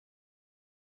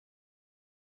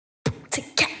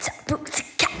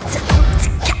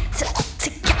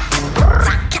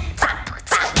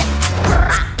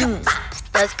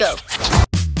Let's go.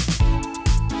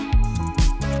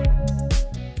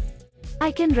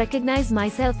 I can recognize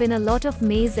myself in a lot of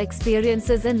Mei's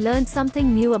experiences and learn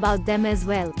something new about them as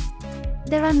well.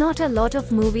 There are not a lot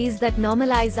of movies that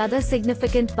normalize other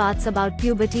significant parts about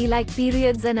puberty like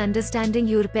periods and understanding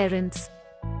your parents.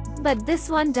 But this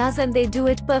one does, and they do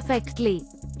it perfectly.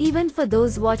 Even for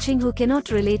those watching who cannot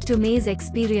relate to Mei's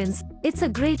experience, it's a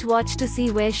great watch to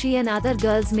see where she and other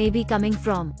girls may be coming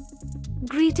from.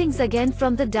 Greetings again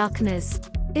from the darkness.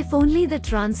 If only the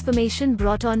transformation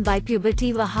brought on by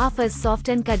puberty were half as soft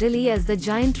and cuddly as the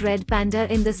giant red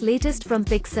panda in this latest from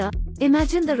Pixar,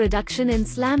 imagine the reduction in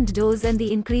slammed doors and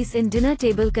the increase in dinner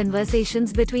table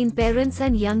conversations between parents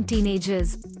and young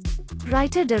teenagers.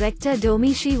 Writer-director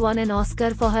Domi Shi won an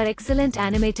Oscar for her excellent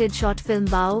animated short film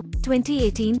Bao,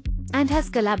 2018, and has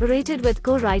collaborated with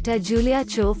co-writer Julia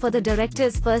Cho for the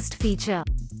director's first feature.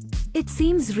 It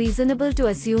seems reasonable to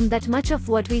assume that much of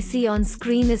what we see on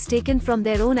screen is taken from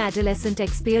their own adolescent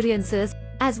experiences,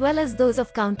 as well as those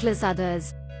of countless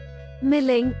others. Mei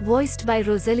Lee, voiced by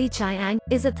Rosalie Chiang,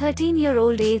 is a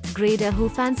 13-year-old 8th grader who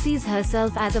fancies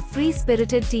herself as a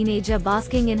free-spirited teenager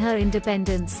basking in her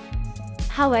independence.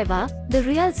 However, the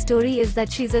real story is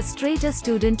that she's a straight-A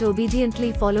student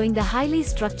obediently following the highly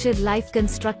structured life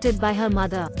constructed by her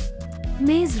mother.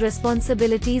 Mei's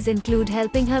responsibilities include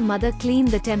helping her mother clean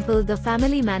the temple the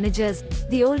family manages,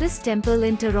 the oldest temple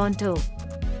in Toronto.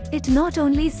 It not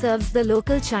only serves the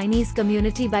local Chinese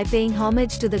community by paying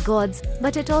homage to the gods,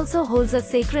 but it also holds a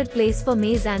sacred place for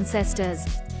Mei's ancestors.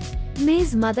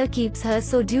 Mei's mother keeps her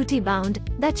so duty-bound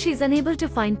that she's unable to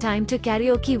find time to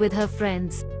karaoke with her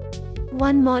friends.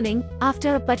 One morning,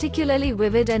 after a particularly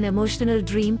vivid and emotional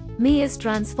dream, Mei is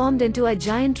transformed into a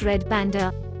giant red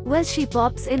panda. Well, she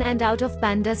pops in and out of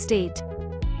panda state.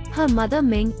 Her mother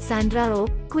Ming, Sandra Oh,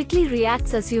 quickly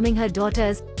reacts, assuming her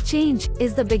daughter's change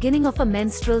is the beginning of a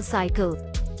menstrual cycle.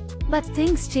 But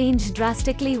things change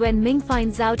drastically when Ming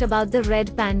finds out about the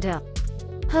red panda.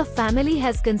 Her family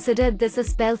has considered this a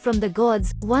spell from the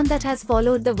gods, one that has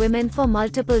followed the women for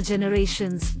multiple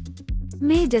generations.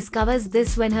 Mei discovers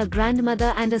this when her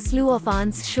grandmother and a slew of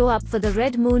aunts show up for the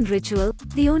Red Moon ritual,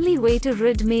 the only way to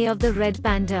rid Mei of the red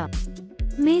panda.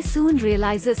 Mei soon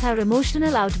realizes her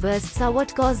emotional outbursts are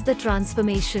what caused the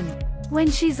transformation.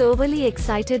 When she's overly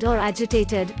excited or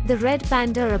agitated, the red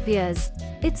panda appears.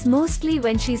 It's mostly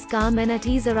when she's calm and at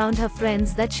ease around her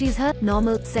friends that she's her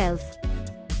normal self.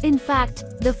 In fact,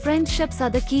 the friendships are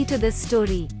the key to this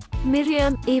story.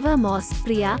 Miriam, Eva Moss,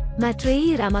 Priya,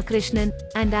 Maitreyi Ramakrishnan,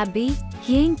 and Abby,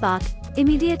 Hyeng Park,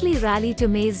 immediately rally to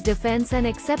Mei's defense and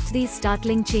accept these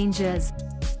startling changes.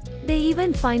 They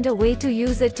even find a way to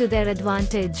use it to their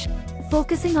advantage.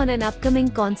 Focusing on an upcoming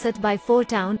concert by Four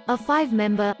Town, a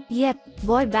 5-member,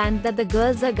 boy band that the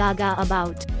girls are gaga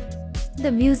about.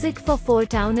 The music for Four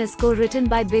Town is co-written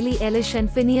by Billie Eilish and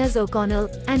Phineas O'Connell,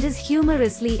 and is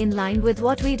humorously in line with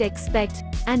what we'd expect,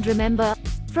 and remember,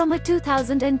 from a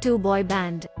 2002 boy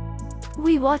band.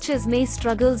 We watch as Mei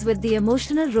struggles with the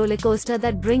emotional rollercoaster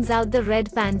that brings out the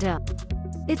red panda.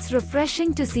 It's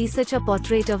refreshing to see such a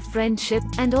portrait of friendship,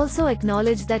 and also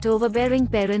acknowledge that overbearing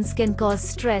parents can cause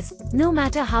stress, no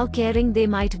matter how caring they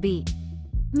might be.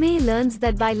 Mei learns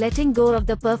that by letting go of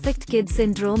the perfect kid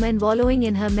syndrome and wallowing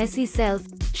in her messy self,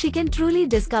 she can truly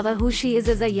discover who she is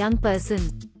as a young person.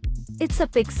 It's a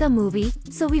Pixar movie,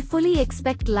 so we fully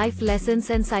expect life lessons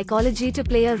and psychology to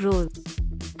play a role.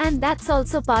 And that's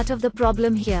also part of the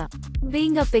problem here.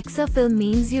 Being a Pixar film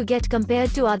means you get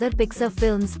compared to other Pixar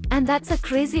films, and that's a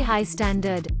crazy high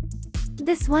standard.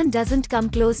 This one doesn't come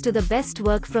close to the best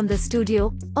work from the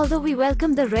studio, although we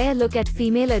welcome the rare look at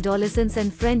female adolescence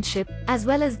and friendship, as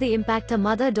well as the impact a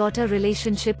mother-daughter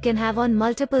relationship can have on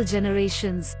multiple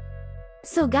generations.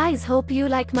 So guys, hope you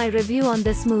like my review on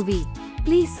this movie.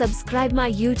 Please subscribe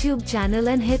my YouTube channel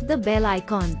and hit the bell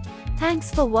icon.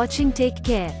 Thanks for watching, take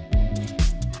care.